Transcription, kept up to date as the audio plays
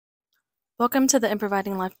Welcome to the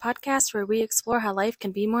Improviding Life podcast, where we explore how life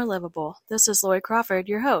can be more livable. This is Lori Crawford,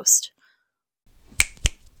 your host.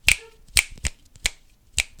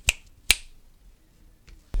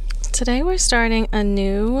 Today we're starting a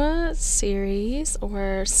new series,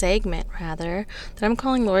 or segment rather, that I'm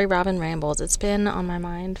calling Lori Robin Rambles. It's been on my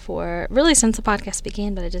mind for really since the podcast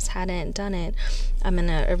began, but I just hadn't done it. I'm in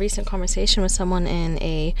a recent conversation with someone in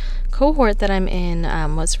a cohort that I'm in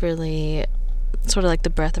was really sort of like the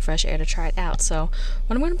breath of fresh air to try it out. So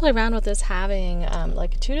what I'm going to play around with is having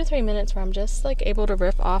like 2 to 3 minutes where I'm just like able to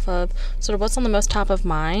riff off of sort of what's on the most top of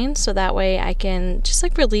mind, so that way I can just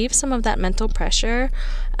like relieve some of that mental pressure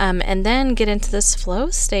and then get into this flow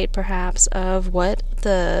state perhaps of what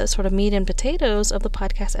the sort of meat and potatoes of the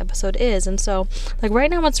podcast episode is. And so like right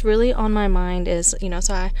now what's really on my mind is,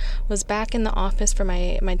 so I was back in the office for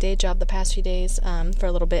my day job the past few days for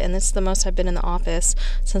a little bit, and this is the most I've been in the office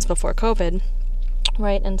since before COVID.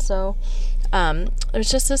 Right, and so there's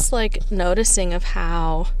just this like noticing of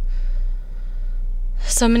how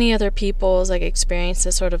so many other people's like experience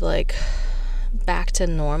is sort of like back to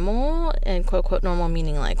normal, and quote quote normal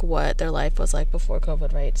meaning like what their life was like before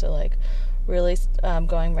COVID, right? So like really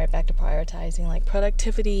going right back to prioritizing like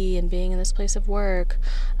productivity and being in this place of work,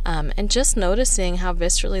 and just noticing how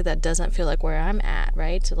viscerally that doesn't feel like where I'm at,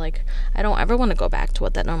 right? So like I don't ever want to go back to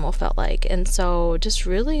what that normal felt like. And so just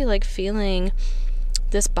really like feeling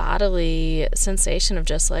this bodily sensation of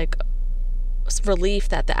just like relief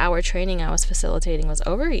that the hour training I was facilitating was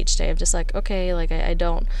over each day, of just like, okay, like I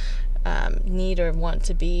don't need or want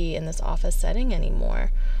to be in this office setting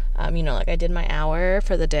anymore. Like I did my hour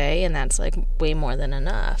for the day, and that's like way more than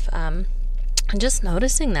enough. And just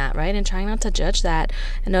noticing that, right, and trying not to judge that,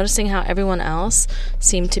 and noticing how everyone else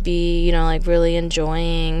seemed to be, like really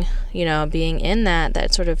enjoying, being in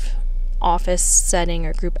that sort of office setting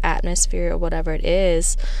or group atmosphere or whatever it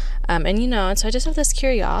is. And so I just have this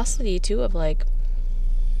curiosity too of like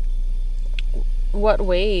what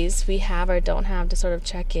ways we have or don't have to sort of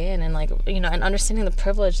check in, and like, and understanding the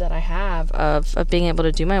privilege that I have of being able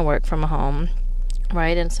to do my work from home,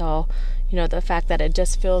 right? And so, the fact that it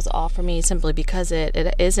just feels off for me simply because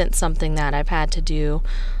it isn't something that I've had to do,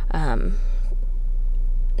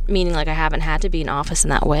 meaning like I haven't had to be in office in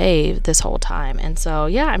that way this whole time. And so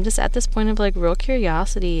I'm just at this point of like real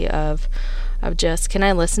curiosity of just, can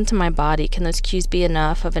I listen to my body? Can those cues be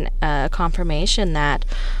enough of a confirmation that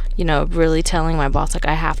really telling my boss like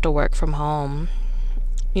I have to work from home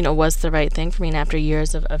was the right thing for me? And after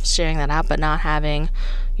years of sharing that out, but not having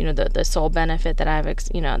the sole benefit that I've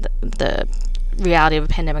the reality of a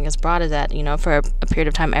pandemic has brought is that, for a period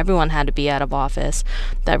of time, everyone had to be out of office.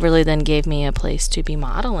 That really then gave me a place to be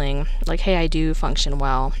modeling, like, hey, I do function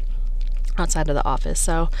well outside of the office.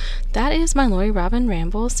 So that is my Lori Robin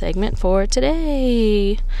Ramble segment for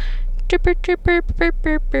today.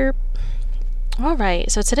 All right,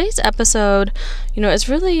 so today's episode, is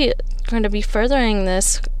really going to be furthering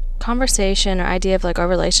this conversation or idea of like our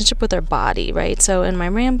relationship with our body, right? So in my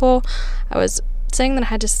ramble, I was saying that I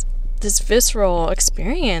had just this visceral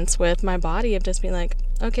experience with my body of just being like,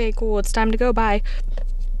 okay, cool, it's time to go, bye,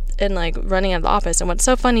 and like running out of the office. And what's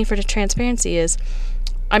so funny for the transparency is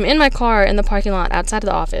I'm in my car in the parking lot outside of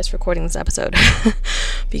the office recording this episode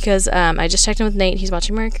because I just checked in with Nate. He's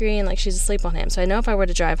watching Mercury, and like she's asleep on him. So I know if I were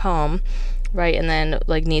to drive home, right, and then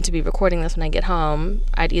like need to be recording this when I get home,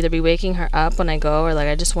 I'd either be waking her up when I go, or like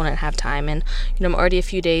I just wouldn't have time. And I'm already a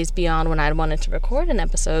few days beyond when I'd wanted to record an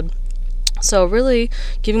episode. So really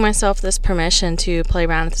giving myself this permission to play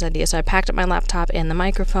around with this idea. So I packed up my laptop and the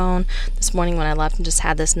microphone this morning when I left, and just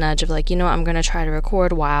had this nudge of like, I'm going to try to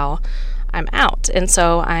record while I'm out. And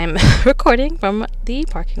so I'm recording from the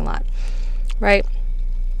parking lot, right?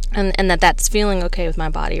 And that's feeling okay with my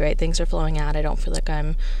body, right? Things are flowing out. I don't feel like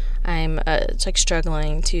I'm it's like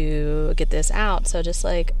struggling to get this out. So just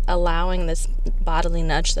like allowing this bodily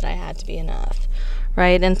nudge that I had to be enough,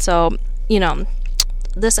 right? And so,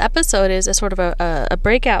 this episode is a sort of a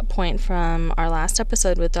breakout point from our last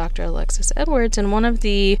episode with Dr. Alexis Edwards. And one of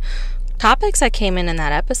the topics that came in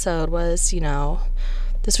that episode was,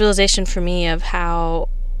 this realization for me of how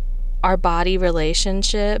our body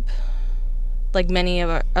relationship, like many of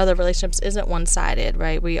our other relationships, isn't one-sided,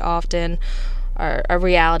 right? We often, our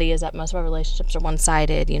reality is that most of our relationships are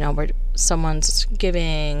one-sided, where someone's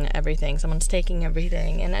giving everything, someone's taking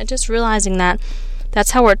everything. And just realizing that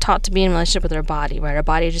that's how we're taught to be in relationship with our body, right? Our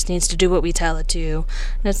body just needs to do what we tell it to.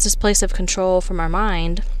 And it's this place of control from our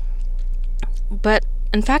mind. But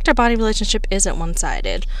in fact, our body relationship isn't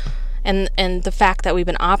one-sided. And the fact that we've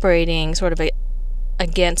been operating sort of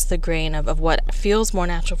against the grain of what feels more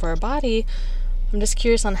natural for our body I'm just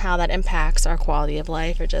curious on how that impacts our quality of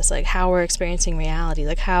life, or just like how we're experiencing reality.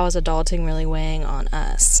 Like, how is adulting really weighing on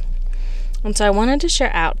us? And so I wanted to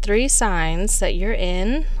share out 3 signs that you're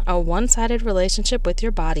in a one-sided relationship with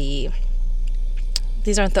your body.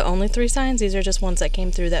 These aren't the only 3 signs. These are just ones that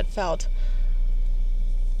came through that felt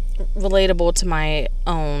relatable to my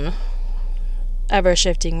own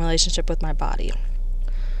ever-shifting relationship with my body.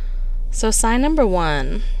 So sign number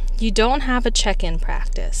 1, you don't have a check-in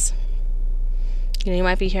practice. You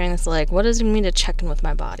might be hearing this like, what does it mean to check in with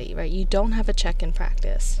my body, right? You don't have a check-in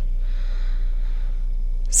practice.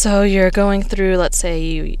 So you're going through, let's say,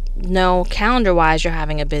 you know, calendar-wise, you're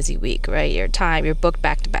having a busy week, right? You're booked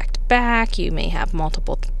back to back to back. You may have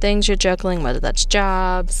multiple things you're juggling, whether that's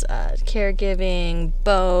jobs, caregiving,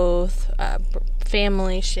 both,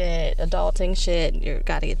 family shit, adulting shit. You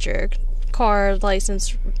got to get your car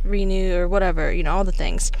license renewed or whatever, all the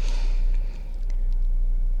things.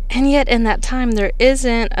 And yet in that time, there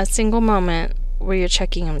isn't a single moment where you're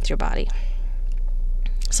checking in with your body.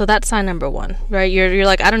 So that's sign number 1, right? You're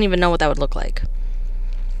like, I don't even know what that would look like.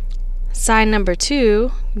 Sign number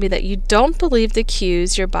 2 would be that you don't believe the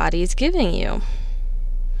cues your body is giving you.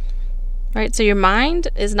 Right? So your mind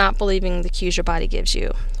is not believing the cues your body gives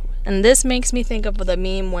you. And this makes me think of the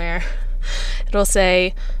meme where it'll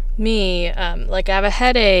say, like I have a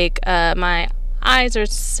headache, my eyes are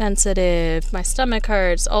sensitive, my stomach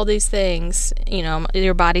hurts, all these things,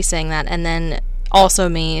 your body's saying that. And then also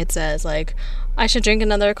it says like, I should drink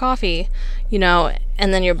another coffee, and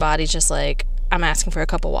then your body's just like, I'm asking for a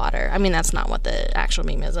cup of water. I mean, that's not what the actual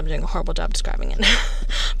meme is. I'm doing a horrible job describing it.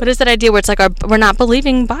 But it's that idea where it's like we're not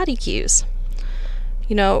believing body cues.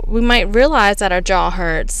 We might realize that our jaw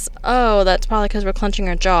hurts. Oh, that's probably because we're clenching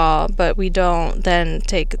our jaw, but we don't then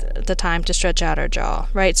take the time to stretch out our jaw,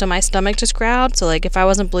 right? So my stomach just growled. So like if I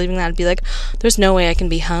wasn't believing that, I'd be like, there's no way I can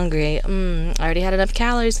be hungry. I already had enough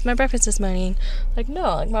calories with my breakfast this morning. Like,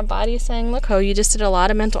 no, like my body is saying, look, you just did a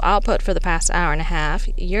lot of mental output for the past hour and a half.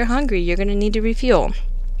 You're hungry. You're going to need to refuel,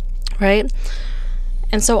 right?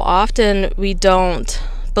 And so often we don't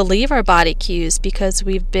believe our body cues because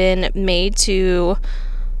we've been made to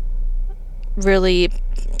really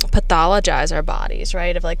pathologize our bodies,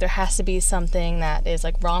 right? Of like there has to be something that is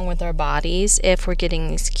like wrong with our bodies if we're getting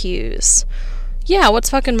these cues. Yeah, what's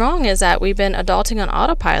fucking wrong is that we've been adulting on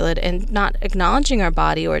autopilot and not acknowledging our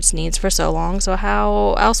body or its needs for so long. So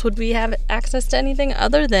how else would we have access to anything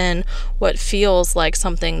other than what feels like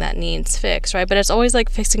something that needs fixed, right? But it's always like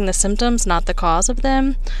fixing the symptoms, not the cause of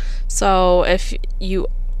them. So if you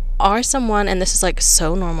are someone, and this is like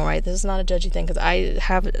so normal, right? This is not a judgy thing, because I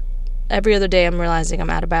have every other day I'm realizing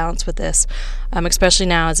I'm out of balance with this, especially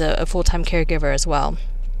now as a full-time caregiver as well.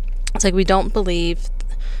 It's like we don't believe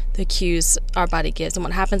the cues our body gives, and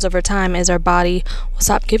what happens over time is our body will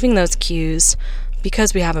stop giving those cues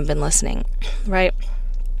because we haven't been listening, right?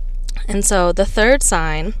 And so the third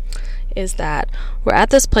sign is that we're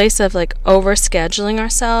at this place of like overscheduling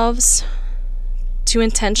ourselves to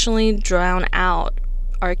intentionally drown out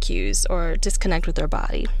our cues or disconnect with our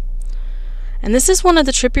body. And this is one of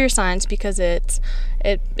the trippier signs because it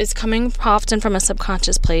is coming often from a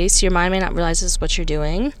subconscious place. Your mind may not realize this is what you're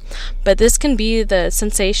doing, but this can be the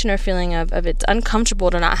sensation or feeling of it's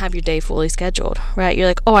uncomfortable to not have your day fully scheduled, right? You're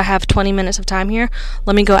like, oh, I have 20 minutes of time here.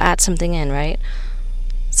 Let me go add something in, right?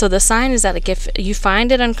 So the sign is that like if you find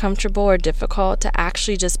it uncomfortable or difficult to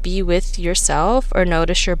actually just be with yourself or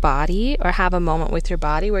notice your body or have a moment with your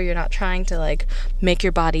body where you're not trying to like make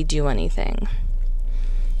your body do anything.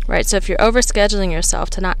 Right, so if you're overscheduling yourself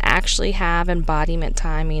to not actually have embodiment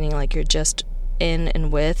time, meaning like you're just in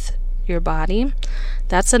and with your body,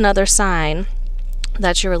 that's another sign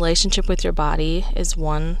that your relationship with your body is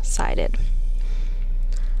one-sided.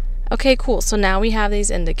 Okay, cool. So now we have these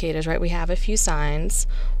indicators, right? We have a few signs.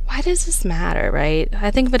 Why does this matter, right?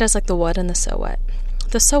 I think of it as like the what and the so what.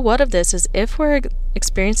 The so what of this is if we're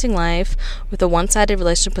experiencing life with a one-sided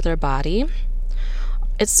relationship with our body,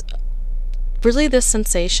 it's really this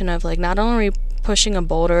sensation of like not only are we pushing a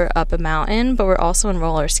boulder up a mountain, but we're also in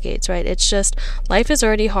roller skates, right? It's just life is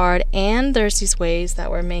already hard, and there's these ways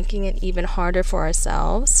that we're making it even harder for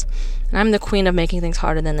ourselves. And I'm the queen of making things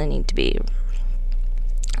harder than they need to be.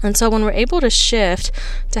 And so when we're able to shift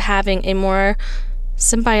to having a more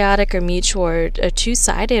symbiotic or mutual or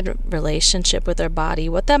two-sided relationship with our body,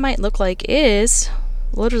 what that might look like is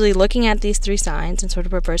literally looking at these 3 signs and sort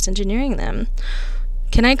of reverse engineering them.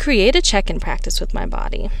 Can I create a check-in practice with my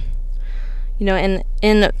body? And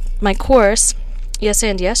in my course, Yes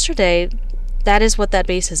and Yesterday, that is what that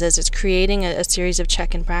basis is. It's creating a series of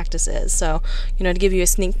check-in practices. So, to give you a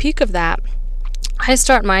sneak peek of that, I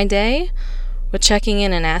start my day with checking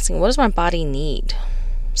in and asking, what does my body need?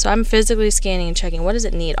 So I'm physically scanning and checking, what does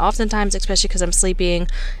it need? Oftentimes, especially because I'm sleeping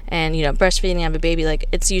and, breastfeeding, I have a baby, like,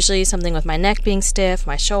 it's usually something with my neck being stiff,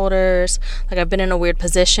 my shoulders, like I've been in a weird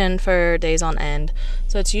position for days on end.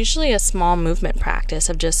 So it's usually a small movement practice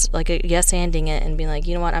of just like yes-anding it and being like,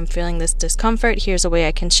 you know what, I'm feeling this discomfort, here's a way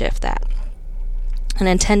I can shift that. And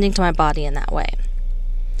attending to my body in that way.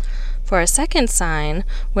 For a second sign,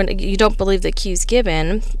 when you don't believe the cue's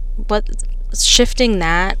given, shifting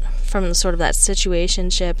that from sort of that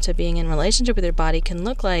situationship to being in relationship with your body can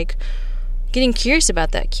look like getting curious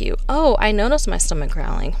about that cue. Oh, I noticed my stomach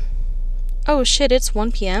growling. Oh shit, it's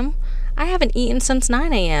 1 p.m. I haven't eaten since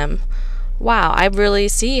 9 a.m. Wow, I really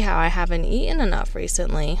see how I haven't eaten enough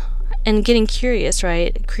recently. And getting curious,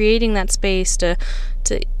 right? Creating that space to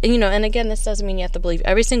and again, this doesn't mean you have to believe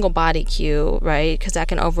every single body cue, right? Because that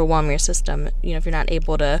can overwhelm your system. If you're not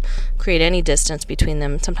able to create any distance between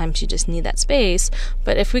them, sometimes you just need that space.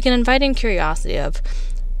 But if we can invite in curiosity of,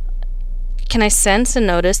 can I sense and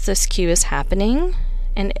notice this cue is happening?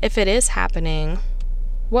 And if it is happening,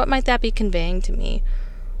 what might that be conveying to me?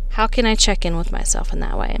 How can I check in with myself in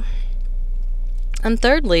that way? And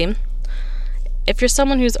thirdly, if you're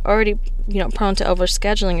someone who's already, prone to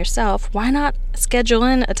overscheduling yourself, why not schedule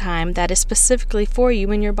in a time that is specifically for you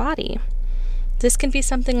and your body? This can be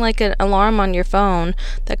something like an alarm on your phone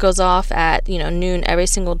that goes off at, noon every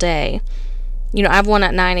single day. I have one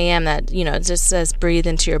at 9 a.m. that, just says breathe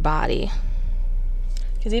into your body.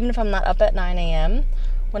 Because even if I'm not up at 9 a.m.,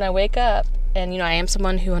 when I wake up, and, I am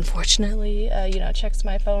someone who unfortunately, checks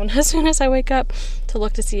my phone as soon as I wake up to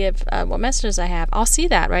look to see if what messages I have. I'll see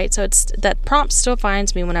that, right? So it's that prompt still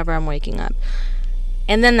finds me whenever I'm waking up.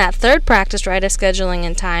 And then that third practice, right, of scheduling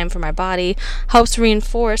in time for my body helps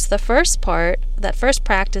reinforce the first part, that first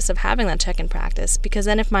practice of having that check-in practice. Because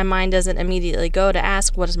then if my mind doesn't immediately go to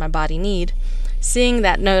ask, what does my body need? Seeing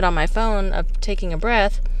that note on my phone of taking a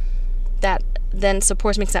breath, that then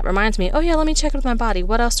supports me because that reminds me, oh yeah, let me check with my body.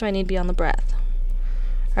 What else do I need beyond the breath?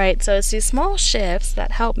 Right? So it's these small shifts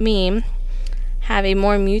that help me have a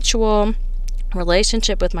more mutual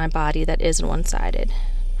relationship with my body that isn't one-sided.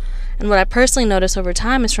 And what I personally notice over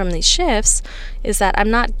time is from these shifts is that I'm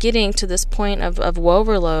not getting to this point of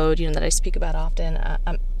overload, that I speak about often.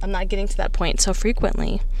 I'm not getting to that point so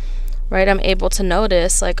frequently, right? I'm able to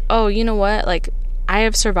notice, like, oh, you know what? Like, I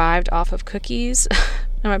have survived off of cookies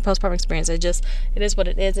in my postpartum experience. It is what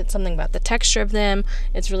it is. It's something about the texture of them.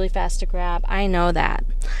 It's really fast to grab. I know that.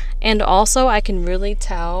 And also, I can really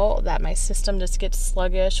tell that my system just gets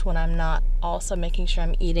sluggish when I'm not also making sure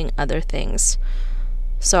I'm eating other things.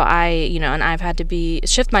 So and I've had to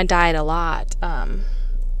shift my diet a lot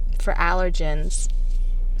for allergens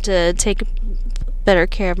to take better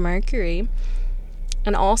care of Mercury.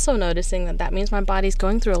 And also noticing that means my body's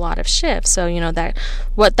going through a lot of shifts. So, that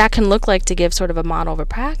what that can look like to give sort of a model of a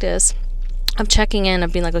practice of checking in,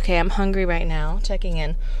 of being like, okay, I'm hungry right now, checking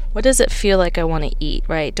in. What does it feel like I want to eat,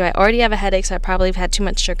 right? Do I already have a headache, so I probably have had too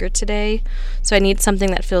much sugar today? So I need something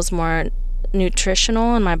that feels more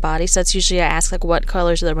nutritional in my body. So that's usually I ask, like, what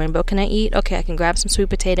colors of the rainbow can I eat? Okay, I can grab some sweet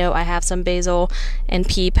potato. I have some basil and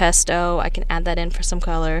pea pesto. I can add that in for some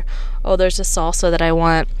color. Oh, there's a salsa that I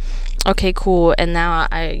want. Okay, cool. And now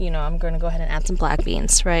I'm going to go ahead and add some black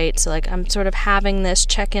beans, right? So like I'm sort of having this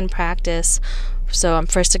check-in practice. So I'm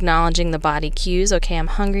first acknowledging the body cues. Okay, I'm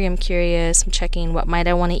hungry, I'm curious, I'm checking what might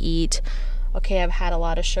I want to eat. Okay, I've had a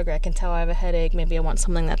lot of sugar. I can tell I have a headache. Maybe I want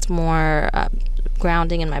something that's more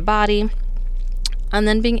grounding in my body. And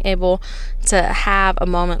then being able to have a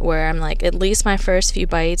moment where I'm like, at least my first few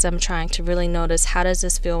bites, I'm trying to really notice, how does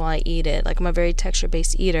this feel while I eat it? Like, I'm a very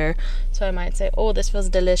texture-based eater, so I might say, oh, this feels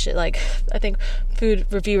delicious. Like, I think food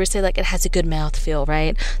reviewers say, like, it has a good mouthfeel,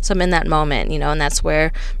 right? So I'm in that moment, and that's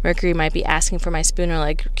where Mercury might be asking for my spoon or,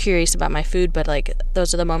 like, curious about my food, but, like,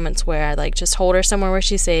 those are the moments where I, like, just hold her somewhere where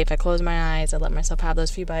she's safe. I close my eyes. I let myself have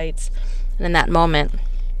those few bites. And in that moment,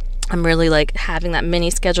 I'm really like having that mini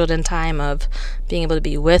scheduled in time of being able to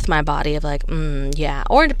be with my body of like, yeah.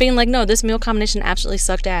 Or being like, no, this meal combination absolutely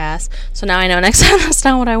sucked ass. So now I know next time that's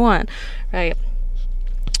not what I want, right?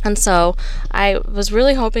 And so I was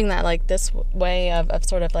really hoping that like this way of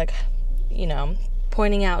sort of like,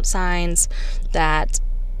 pointing out signs that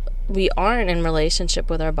we aren't in relationship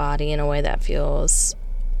with our body in a way that feels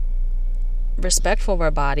respectful of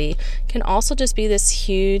our body can also just be this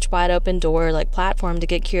huge wide open door, like platform to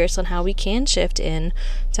get curious on how we can shift in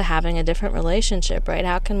to having a different relationship, right?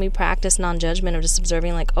 How can we practice non-judgment of just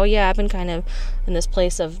observing like, oh yeah, I've been kind of in this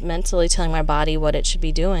place of mentally telling my body what it should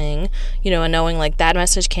be doing, and knowing like that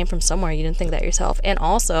message came from somewhere. You didn't think that yourself. And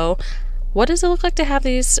also, what does it look like to have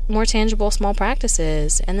these more tangible small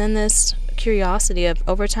practices? And then this curiosity of,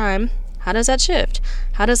 over time, how does that shift?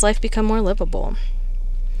 How does life become more livable?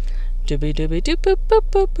 Doobie doobie doop boop boop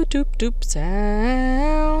boop doop doop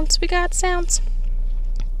sounds. We got sounds.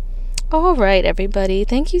 All right, everybody.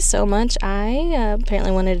 Thank you so much. I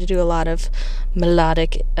apparently wanted to do a lot of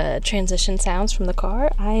melodic transition sounds from the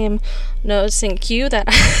car. I am noticing cue that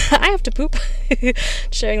I have to poop,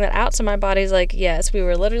 sharing that out. So my body's like, yes, we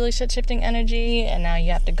were literally shifting energy, and now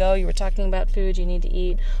you have to go. You were talking about food. You need to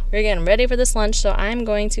eat. We're getting ready for this lunch, so I'm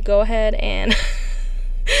going to go ahead and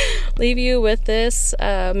leave you with this.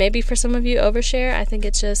 Maybe for some of you, overshare. I think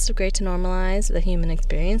it's just great to normalize the human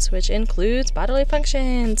experience, which includes bodily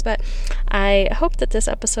functions. But I hope that this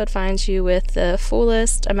episode finds you with the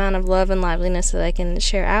fullest amount of love and liveliness that I can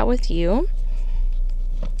share out with you.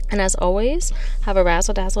 And as always, have a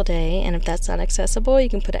razzle-dazzle day. And if that's not accessible, you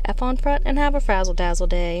can put an F on front and have a frazzle-dazzle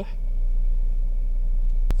day.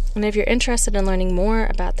 And if you're interested in learning more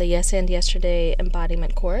about the Yes and Yesterday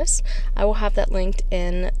embodiment course, I will have that linked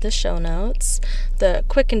in the show notes. The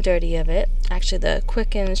quick and dirty of it, actually the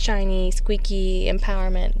quick and shiny, squeaky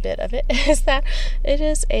empowerment bit of it, is that it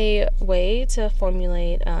is a way to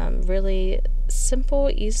formulate really simple,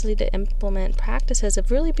 easily to implement practices of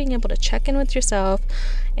really being able to check in with yourself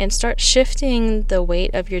and start shifting the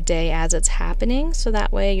weight of your day as it's happening, so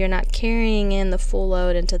that way you're not carrying in the full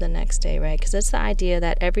load into the next day, right? Because it's the idea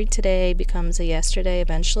that every today becomes a yesterday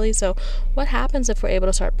eventually. So what happens if we're able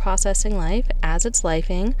to start processing life as it's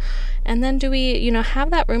lifing, and then do we,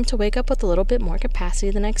 have that room to wake up with a little bit more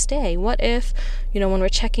capacity the next day? What if, when we're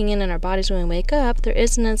checking in our bodies when we wake up, there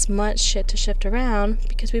isn't as much shit to shift around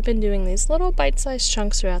because we've been doing these little bite-sized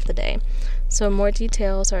chunks throughout the day? So more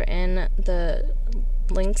details are in the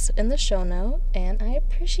links in the show note, and I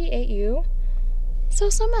appreciate you so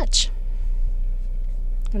much.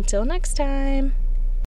 Until next time.